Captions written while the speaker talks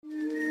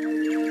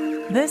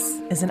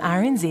This is an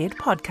RNZ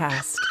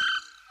podcast.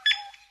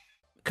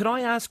 Could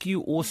I ask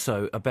you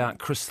also about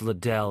Chris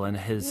Liddell and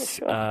his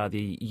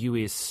the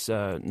US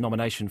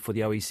nomination for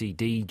the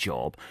OECD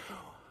job?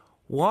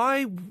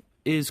 Why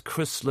is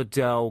Chris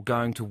Liddell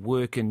going to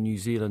work in New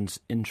Zealand's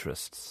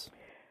interests?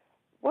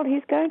 Well,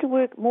 he's going to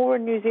work more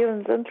in New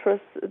Zealand's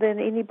interests than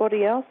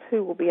anybody else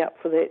who will be up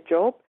for that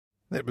job.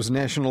 That was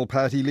National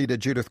Party leader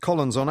Judith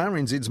Collins on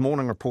RNZ's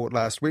Morning Report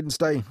last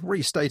Wednesday,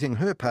 restating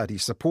her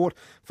party's support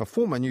for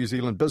former New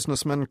Zealand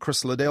businessman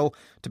Chris Liddell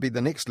to be the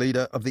next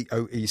leader of the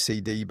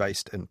OECD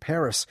based in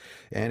Paris.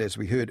 And as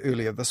we heard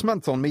earlier this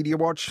month on Media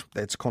Watch,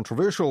 that's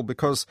controversial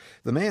because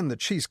the man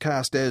that she's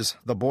cast as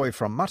the boy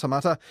from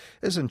Matamata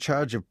is in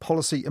charge of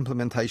policy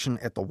implementation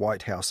at the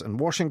White House in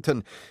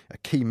Washington, a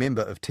key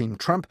member of Team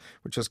Trump,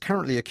 which is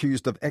currently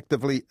accused of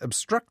actively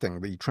obstructing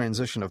the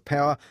transition of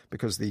power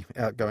because the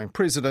outgoing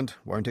president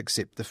won't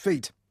accept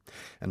defeat.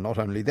 And not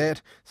only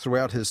that,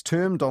 throughout his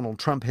term, Donald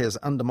Trump has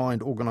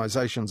undermined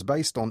organisations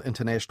based on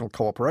international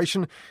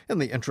cooperation in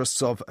the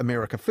interests of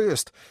America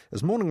First,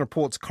 as Morning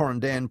Report's Corin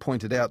Dan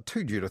pointed out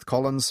to Judith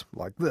Collins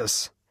like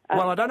this.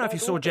 Well, I don't know if you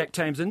saw Jack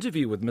Tame's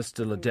interview with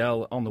Mr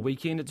Liddell on the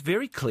weekend. It's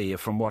very clear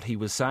from what he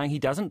was saying. He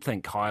doesn't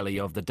think highly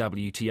of the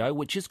WTO,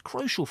 which is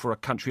crucial for a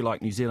country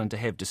like New Zealand to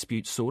have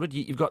disputes sorted.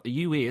 You've got the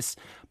US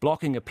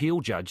blocking appeal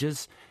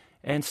judges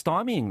and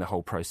stymieing the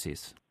whole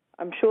process.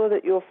 I'm sure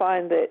that you'll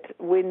find that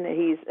when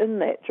he's in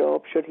that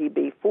job, should he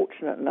be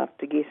fortunate enough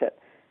to get it,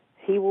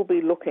 he will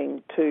be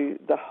looking to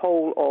the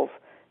whole of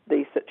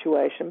the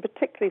situation,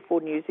 particularly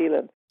for New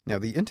Zealand. Now,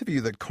 the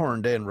interview that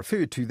Corin Dan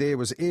referred to there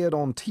was aired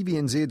on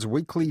TVNZ's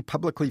weekly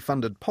publicly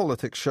funded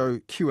politics show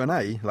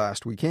Q&A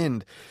last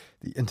weekend.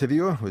 The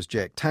interviewer was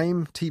Jack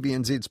Tame,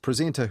 TVNZ's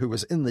presenter who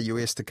was in the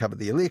US to cover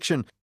the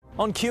election.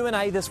 On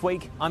Q&A this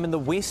week, I'm in the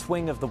West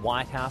Wing of the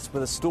White House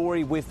with a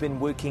story we've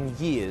been working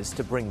years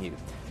to bring you.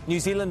 New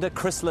Zealander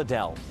Chris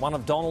Liddell, one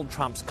of Donald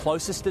Trump's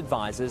closest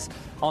advisors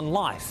on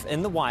life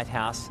in the White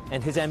House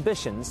and his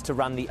ambitions to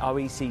run the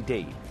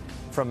OECD,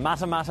 from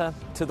Matamata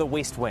to the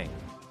West Wing.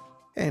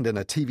 And in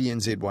a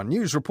TVNZ1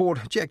 News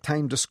report, Jack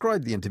Tame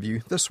described the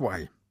interview this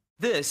way.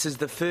 This is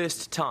the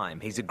first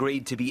time he's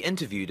agreed to be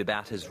interviewed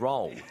about his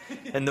role.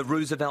 In the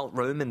Roosevelt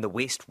Room in the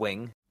West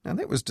Wing. Now,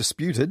 that was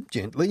disputed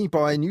gently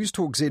by News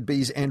Talk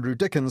ZB's Andrew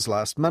Dickens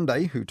last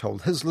Monday, who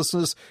told his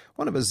listeners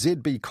one of his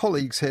ZB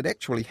colleagues had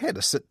actually had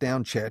a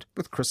sit-down chat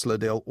with Chris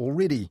Liddell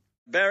already.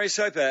 Barry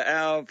Soper,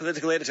 our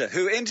political editor,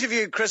 who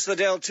interviewed Chris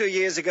Liddell 2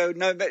 years ago,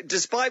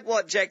 despite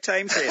what Jack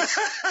Tame said.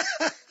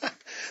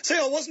 See,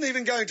 I wasn't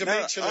even going to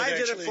mention it, I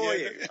did actually. it for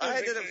you.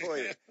 I did it for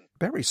you.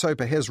 Barry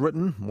Soper has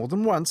written more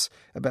than once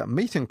about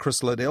meeting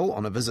Chris Liddell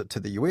on a visit to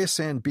the US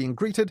and being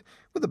greeted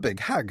with a big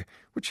hug,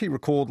 which he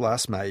recalled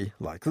last May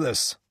like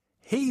this.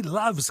 He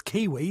loves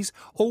Kiwis,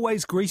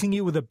 always greeting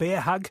you with a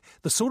bear hug,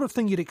 the sort of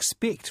thing you'd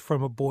expect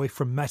from a boy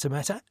from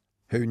Matamata.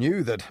 Who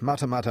knew that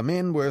Matamata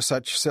men were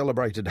such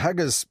celebrated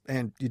huggers?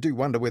 And you do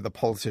wonder whether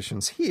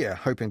politicians here,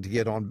 hoping to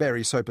get on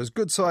Barry Soper's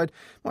good side,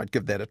 might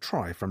give that a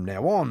try from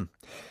now on.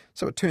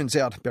 So it turns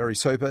out Barry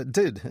Soper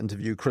did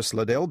interview Chris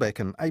Liddell back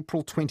in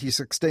April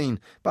 2016,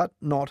 but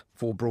not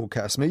for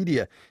broadcast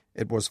media.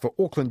 It was for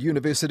Auckland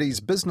University's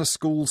Business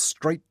School's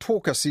Straight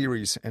Talker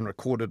series and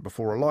recorded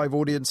before a live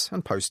audience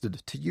and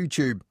posted to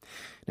YouTube.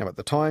 Now, at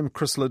the time,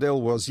 Chris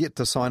Liddell was yet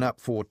to sign up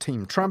for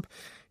Team Trump.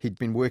 He'd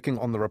been working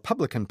on the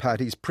Republican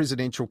Party's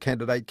presidential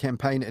candidate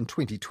campaign in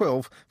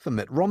 2012 for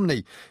Mitt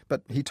Romney.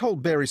 But he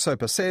told Barry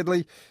Soper,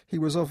 sadly, he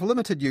was of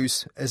limited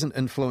use as an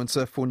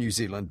influencer for New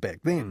Zealand back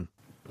then.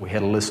 We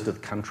had a list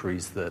of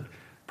countries that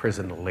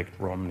President-elect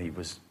Romney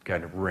was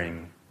going to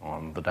ring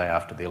on the day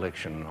after the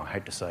election. I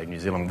hate to say New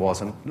Zealand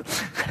wasn't.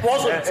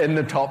 In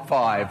the top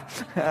five.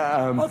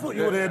 I thought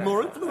you would have had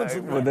more influence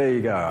than that. Well, there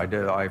you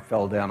go. I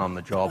fell down on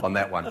the job on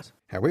that one.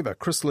 However,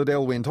 Chris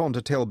Liddell went on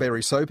to tell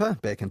Barry Soper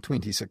back in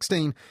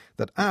 2016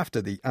 that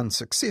after the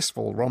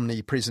unsuccessful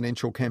Romney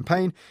presidential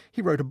campaign,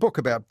 he wrote a book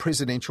about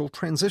presidential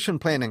transition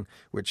planning,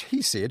 which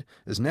he said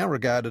is now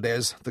regarded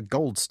as the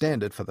gold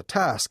standard for the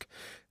task.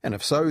 And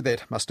if so,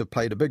 that must have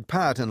played a big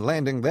part in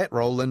landing that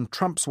role in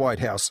Trump's White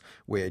House,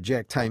 where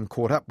Jack Tame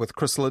caught up with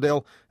Chris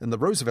Liddell in the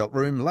Roosevelt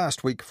Room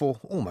last week for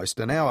almost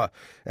an hour.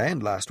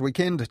 And last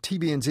weekend,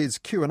 TVNZ's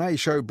Q&A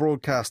show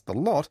broadcast the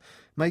lot,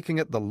 making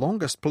it the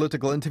longest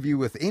political interview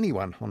with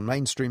anyone on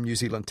mainstream New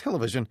Zealand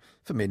television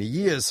for many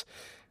years.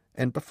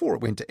 And before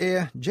it went to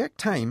air, Jack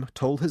Tame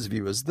told his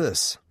viewers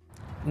this.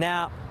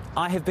 Now,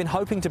 I have been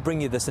hoping to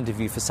bring you this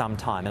interview for some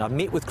time, and I've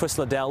met with Chris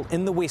Liddell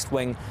in the West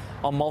Wing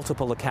on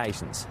multiple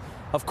occasions.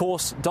 Of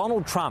course,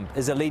 Donald Trump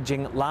is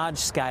alleging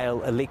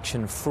large-scale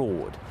election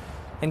fraud.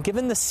 And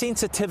given the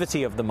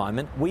sensitivity of the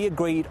moment, we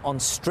agreed on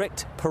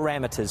strict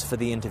parameters for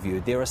the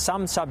interview. There are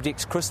some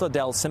subjects Chris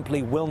Liddell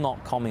simply will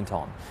not comment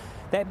on.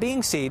 That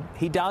being said,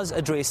 he does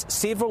address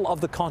several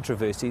of the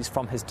controversies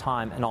from his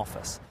time in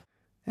office.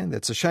 And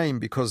that's a shame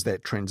because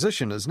that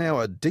transition is now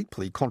a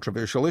deeply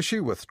controversial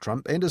issue, with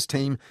Trump and his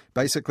team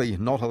basically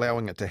not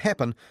allowing it to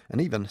happen and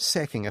even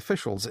sacking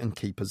officials in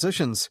key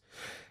positions.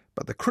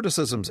 But the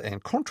criticisms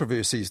and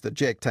controversies that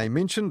Jack Tame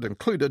mentioned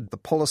included the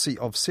policy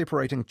of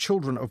separating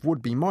children of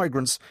would-be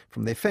migrants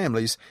from their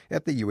families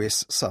at the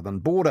US southern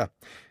border.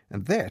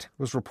 And that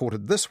was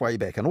reported this way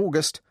back in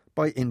August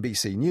by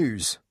NBC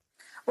News.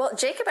 Well,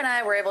 Jacob and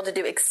I were able to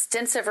do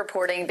extensive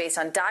reporting based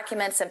on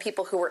documents and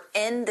people who were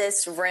in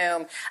this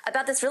room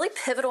about this really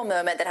pivotal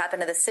moment that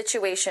happened in the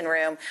Situation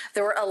Room.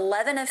 There were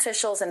 11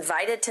 officials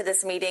invited to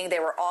this meeting. They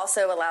were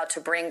also allowed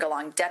to bring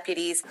along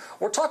deputies.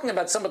 We're talking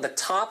about some of the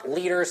top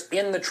leaders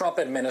in the Trump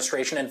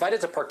administration invited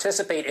to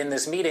participate in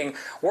this meeting,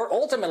 where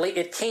ultimately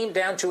it came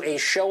down to a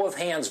show of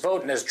hands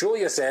vote. And as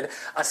Julia said,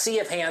 a sea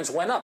of hands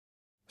went up.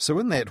 So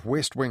in that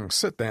West Wing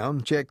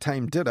sit-down, Jack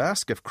Tame did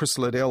ask if Chris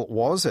Liddell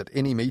was at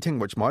any meeting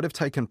which might have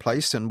taken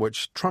place in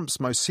which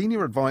Trump's most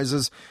senior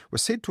advisers were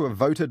said to have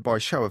voted by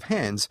show of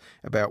hands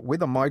about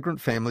whether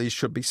migrant families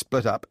should be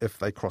split up if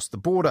they cross the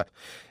border.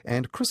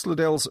 And Chris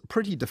Liddell's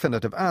pretty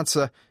definitive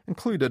answer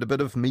included a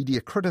bit of media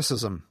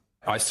criticism.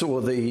 I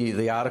saw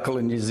the article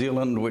in New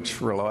Zealand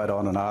which relied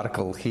on an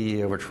article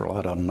here, which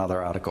relied on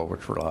another article,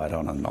 which relied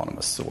on an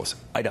anonymous source.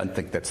 I don't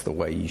think that's the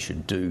way you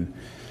should do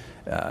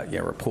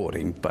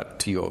reporting, but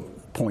to your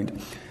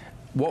point,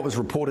 what was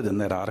reported in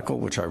that article,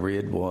 which I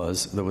read,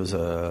 was there was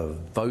a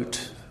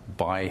vote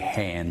by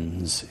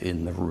hands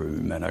in the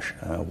room and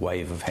a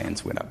wave of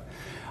hands went up.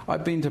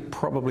 I've been to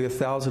probably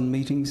 1,000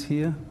 meetings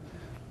here,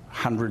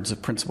 hundreds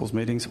of principals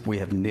meetings. We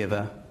have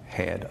never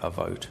had a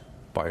vote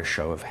by a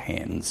show of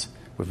hands.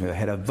 We've never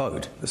had a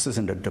vote. This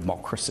isn't a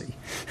democracy.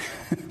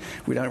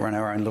 We don't run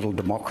our own little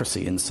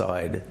democracy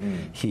inside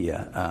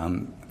here.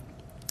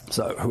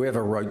 So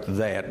whoever wrote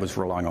that was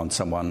relying on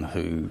someone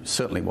who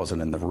certainly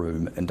wasn't in the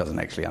room and doesn't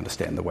actually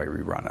understand the way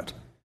we run it.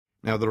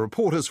 Now, the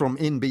reporters from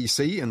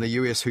NBC in the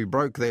US who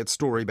broke that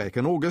story back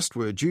in August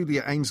were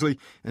Julia Ainsley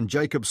and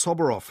Jacob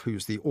Soboroff,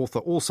 who's the author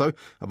also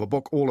of a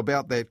book all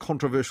about that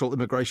controversial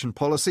immigration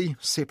policy,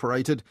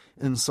 Separated: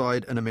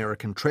 Inside an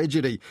American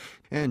Tragedy.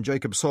 And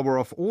Jacob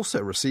Soboroff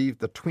also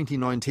received the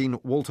 2019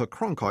 Walter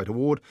Cronkite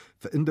Award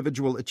for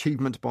Individual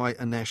Achievement by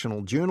a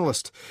National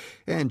Journalist.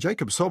 And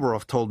Jacob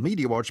Soboroff told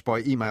MediaWatch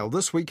by email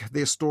this week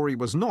their story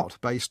was not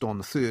based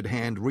on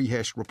third-hand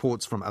rehashed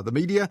reports from other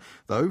media,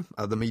 though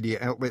other media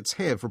outlets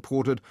have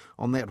reported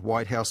on that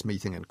White House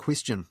meeting in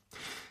question.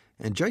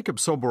 And Jacob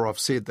Soboroff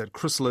said that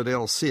Chris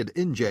Liddell said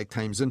in Jack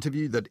Tame's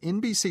interview that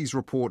NBC's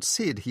report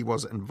said he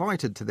was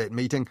invited to that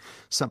meeting,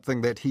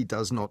 something that he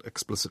does not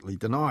explicitly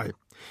deny.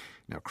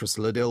 Now, Chris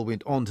Liddell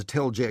went on to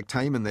tell Jack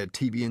Tame in that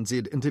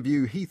TVNZ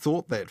interview he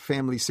thought that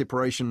family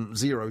separation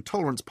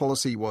zero-tolerance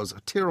policy was a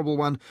terrible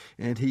one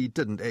and he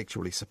didn't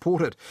actually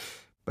support it.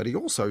 But he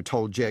also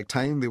told Jack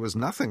Tame there was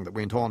nothing that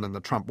went on in the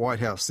Trump White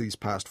House these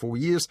past 4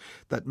 years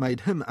that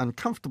made him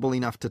uncomfortable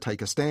enough to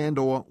take a stand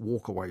or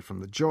walk away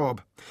from the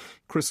job.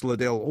 Chris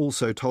Liddell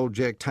also told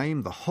Jack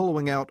Tame the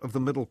hollowing out of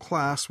the middle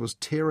class was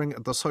tearing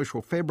at the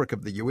social fabric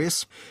of the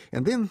US,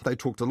 and then they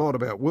talked a lot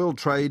about world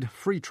trade,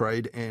 free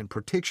trade and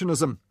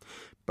protectionism.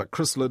 But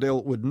Chris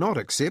Liddell would not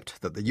accept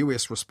that the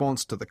US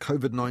response to the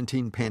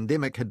COVID-19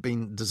 pandemic had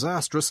been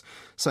disastrous,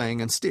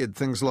 saying instead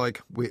things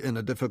like, we're in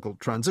a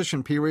difficult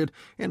transition period,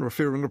 and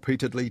referring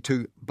repeatedly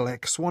to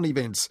black swan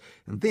events.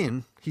 And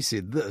then he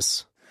said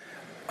this.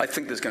 I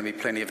think there's going to be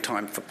plenty of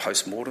time for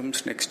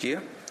postmortems next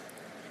year,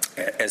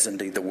 as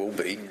indeed there will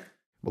be.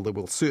 Well, there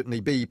will certainly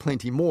be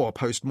plenty more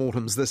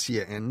post-mortems this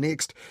year and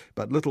next,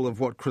 but little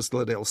of what Chris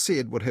Liddell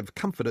said would have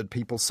comforted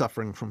people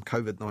suffering from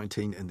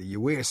COVID-19 in the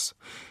US.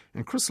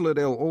 And Chris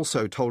Liddell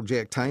also told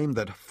Jack Tame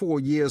that 4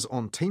 years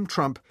on Team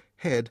Trump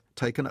had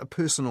taken a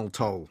personal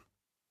toll.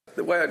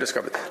 The way I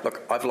describe it,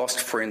 look, I've lost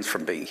friends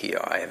from being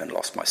here. I haven't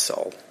lost my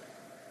soul.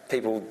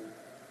 People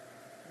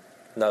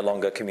no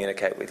longer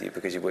communicate with you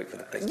because you work for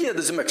the police? Yeah,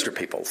 there's a mixture of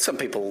people. Some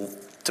people,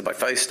 to my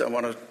face, don't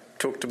want to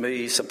talk to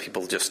me. Some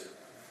people just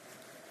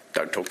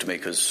don't talk to me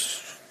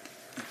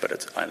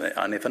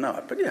I never know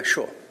it. But yeah,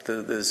 sure.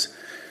 This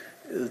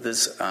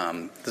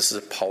is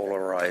a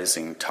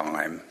polarising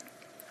time.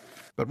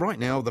 But right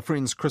now, the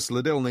friends Chris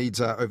Liddell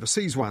needs are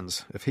overseas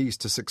ones, if he's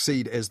to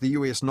succeed as the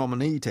US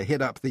nominee to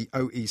head up the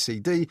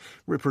OECD,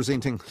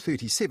 representing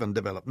 37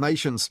 developed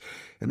nations.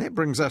 And that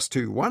brings us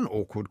to one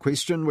awkward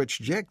question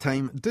which Jack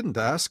Tame didn't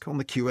ask on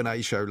the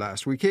Q&A show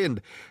last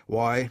weekend.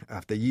 Why,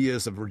 after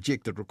years of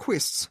rejected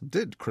requests,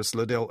 did Chris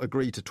Liddell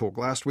agree to talk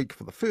last week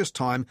for the first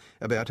time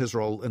about his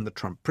role in the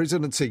Trump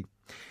presidency?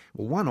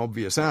 Well, one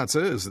obvious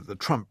answer is that the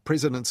Trump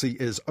presidency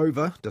is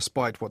over,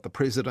 despite what the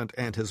president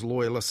and his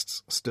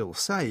loyalists still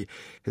say.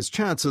 His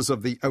chances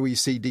of the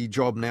OECD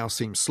job now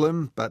seem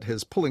slim, but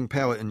his pulling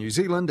power in New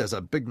Zealand as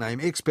a big-name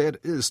expat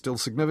is still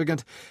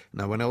significant.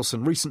 No one else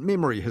in recent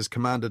memory has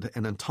commanded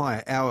an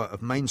entire hour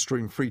of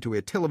mainstream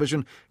free-to-air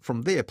television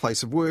from their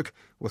place of work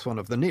with one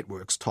of the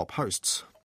network's top hosts.